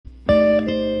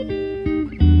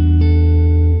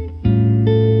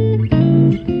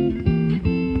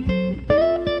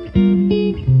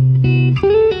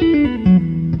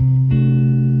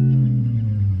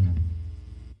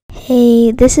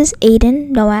This is Aiden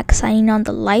Nowak signing on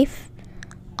the Life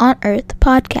on Earth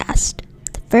podcast,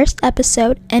 the first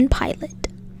episode and pilot.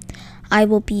 I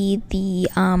will be the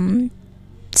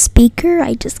speaker.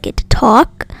 I just get to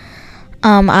talk.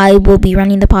 I will be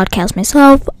running the podcast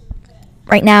myself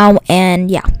right now, and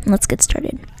yeah, let's get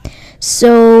started.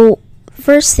 So,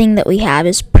 first thing that we have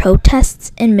is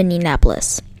protests in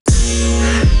Minneapolis.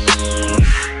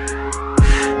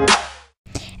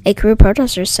 A crew of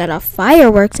protesters set off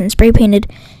fireworks and spray-painted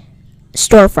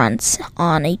storefronts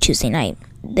on a Tuesday night.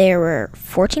 There were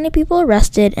 14 people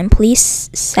arrested, and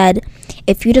police said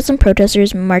a few dozen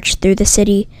protesters marched through the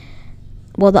city,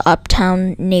 through the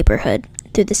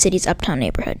city's uptown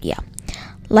neighborhood,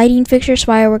 lighting fixtures,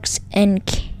 fireworks, and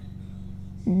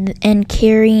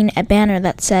carrying a banner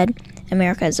that said,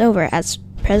 "America is over," as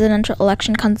presidential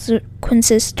election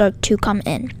consequences start to come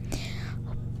in.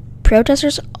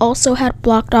 Protesters also had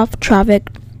blocked off traffic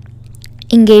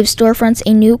and gave storefronts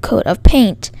a new coat of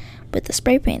paint with the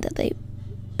spray paint that they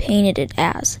painted it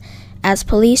as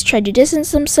police tried to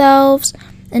distance themselves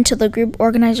until the group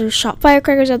organizers shot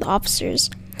firecrackers at the officers.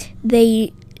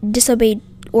 They disobeyed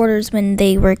orders when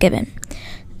they were given.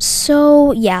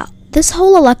 So, yeah, this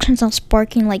whole election is now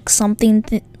sparking like something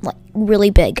really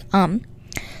big.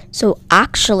 So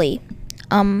actually,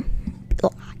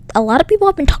 a lot of people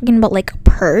have been talking about like a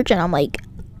purge, and I'm like,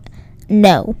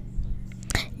 no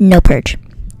purge,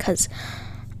 because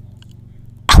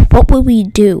what would we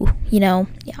do,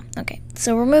 okay,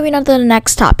 so we're moving on to the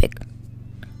next topic.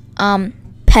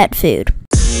 Pet food.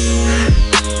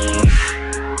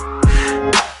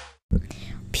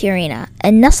 Purina,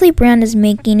 a Nestle brand, is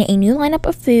making a new lineup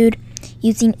of food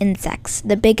using insects.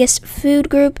 The biggest food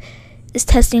group is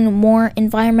testing more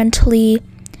environmentally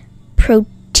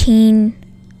protein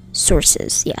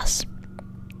sources. Yes,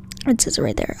 it says it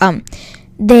right there.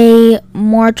 They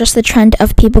more address the trend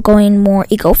of people going more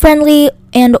eco-friendly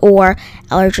and or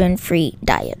allergen-free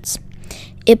diets.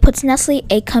 It puts Nestle,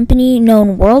 a company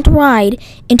known worldwide,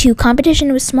 into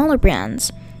competition with smaller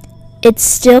brands. It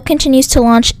still continues to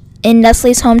launch in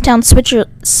Nestle's hometown,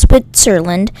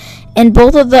 Switzerland, and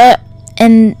both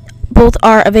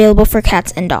are available for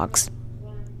cats and dogs.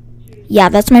 Yeah,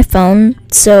 that's my phone,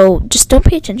 so just don't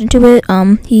pay attention to it. I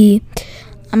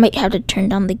might have to turn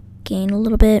down the gain a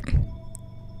little bit.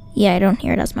 Yeah, I don't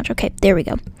hear it as much. Okay, there we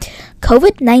go.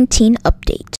 COVID-19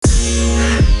 update.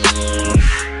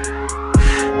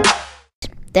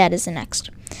 That is the next.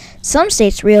 Some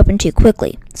states reopened too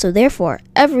quickly, so therefore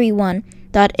everyone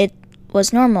thought it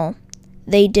was normal.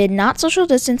 They did not social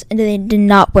distance and they did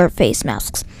not wear face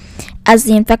masks. As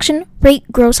the infection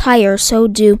rate grows higher, so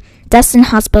do deaths and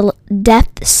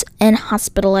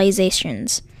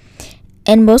hospitalizations.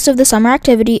 And most of the summer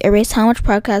activity erased how much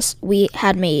progress we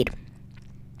had made.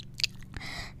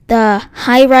 The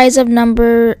high rise of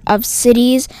number of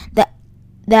cities that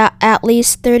at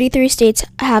least 33 states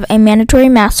have a mandatory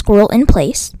mask rule in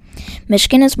place.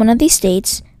 Michigan is one of these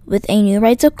states with a new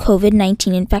rise of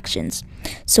COVID-19 infections.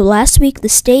 So last week, the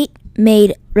state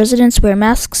made residents wear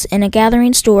masks in a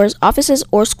gathering, stores, offices,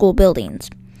 or school buildings.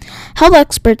 Health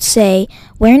experts say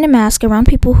wearing a mask around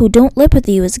people who don't live with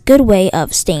you is a good way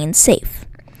of staying safe.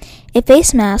 A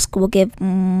face mask will give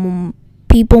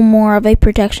people more of a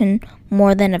protection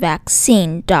more than a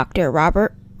vaccine, Dr.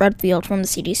 Robert Redfield from the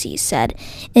CDC said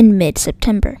in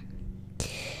mid-September.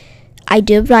 I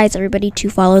do advise everybody to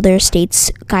follow their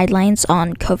state's guidelines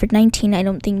on COVID-19. I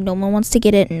don't think no one wants to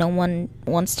get it, no one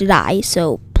wants to die,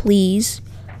 so please,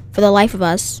 for the life of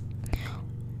us,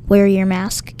 wear your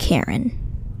mask, Karen.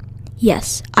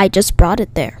 Yes, I just brought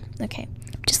it there. Okay,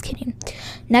 just kidding.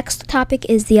 Next topic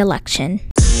is the election.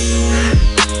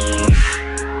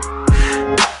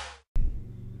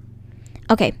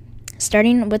 Okay,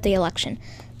 starting with the election.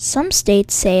 Some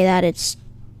states say that it's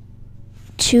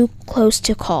too close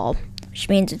to call, which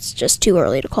means it's just too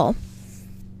early to call.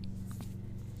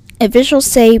 Officials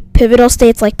say pivotal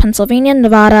states like Pennsylvania,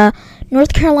 Nevada,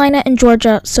 North Carolina, and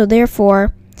Georgia, so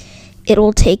therefore it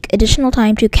will take additional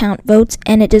time to count votes,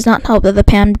 and it does not help that the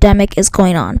pandemic is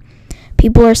going on.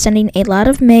 People are sending a lot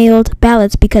of mailed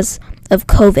ballots because of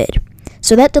COVID,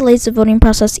 so that delays the voting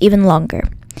process even longer.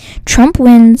 Trump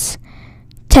wins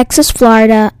Texas,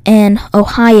 Florida, and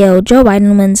Ohio. Joe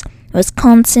Biden wins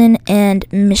Wisconsin and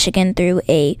Michigan through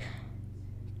a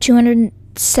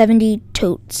 270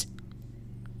 votes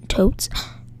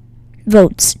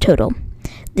total.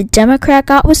 The Democrat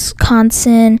got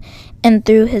Wisconsin and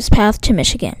through his path to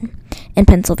Michigan and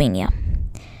Pennsylvania.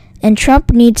 And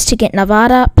Trump needs to get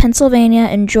Nevada, Pennsylvania,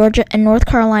 and Georgia and North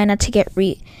Carolina to get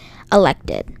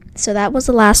re-elected. So that was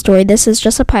the last story. This is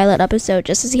just a pilot episode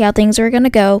just to see how things are going to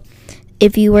go.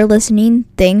 if you were listening,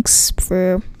 thanks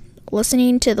for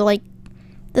listening to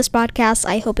this podcast.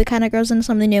 I hope it kind of grows into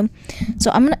something new.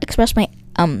 So I'm gonna express my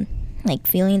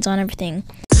feelings on everything.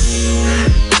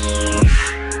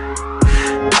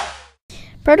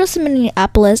 Protests in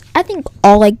Minneapolis, I think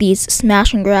all these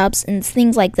smash and grabs and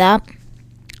things like that,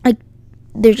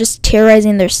 they're just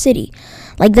terrorizing their city.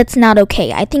 That's not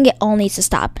okay. I think it all needs to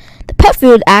stop. The pet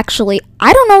food, actually,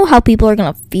 I don't know how people are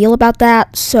gonna feel about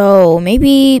that, so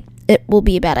maybe it will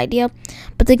be a bad idea.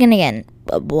 But then again,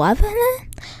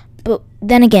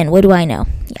 what do I know?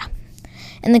 Yeah.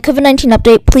 And the COVID-19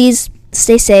 update, please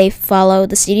stay safe, follow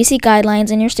the CDC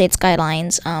guidelines and your state's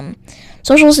guidelines,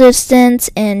 social distance,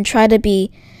 and try to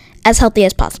be as healthy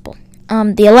as possible.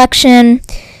 The election,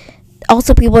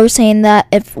 also people are saying that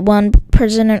if one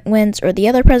president wins or the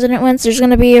other president wins, there's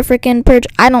going to be a freaking purge.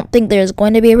 I don't think there's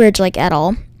going to be a purge at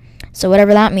all. So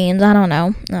whatever that means, I don't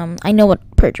know. I know what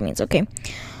purge means, okay?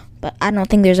 But I don't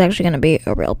think there's actually going to be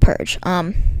a real purge.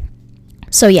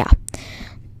 So yeah.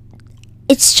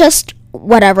 It's just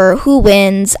whatever, who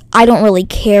wins, I don't really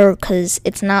care, because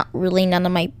it's not really none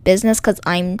of my business, because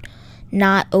I'm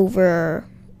not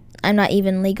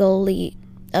even legally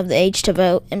of the age to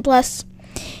vote, and plus,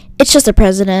 it's just a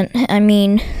president. I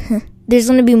mean, there's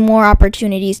going to be more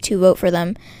opportunities to vote for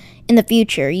them in the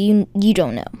future, you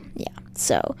don't know, yeah,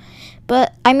 so,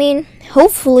 but, I mean,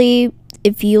 hopefully,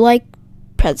 if you like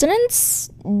presidents,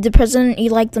 the president you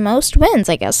like the most wins,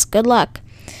 I guess. Good luck.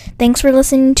 Thanks for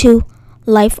listening to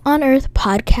Life on Earth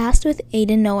podcast with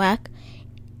Aiden Nowak.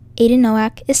 Aiden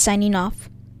Nowak is signing off.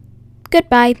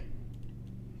 Goodbye.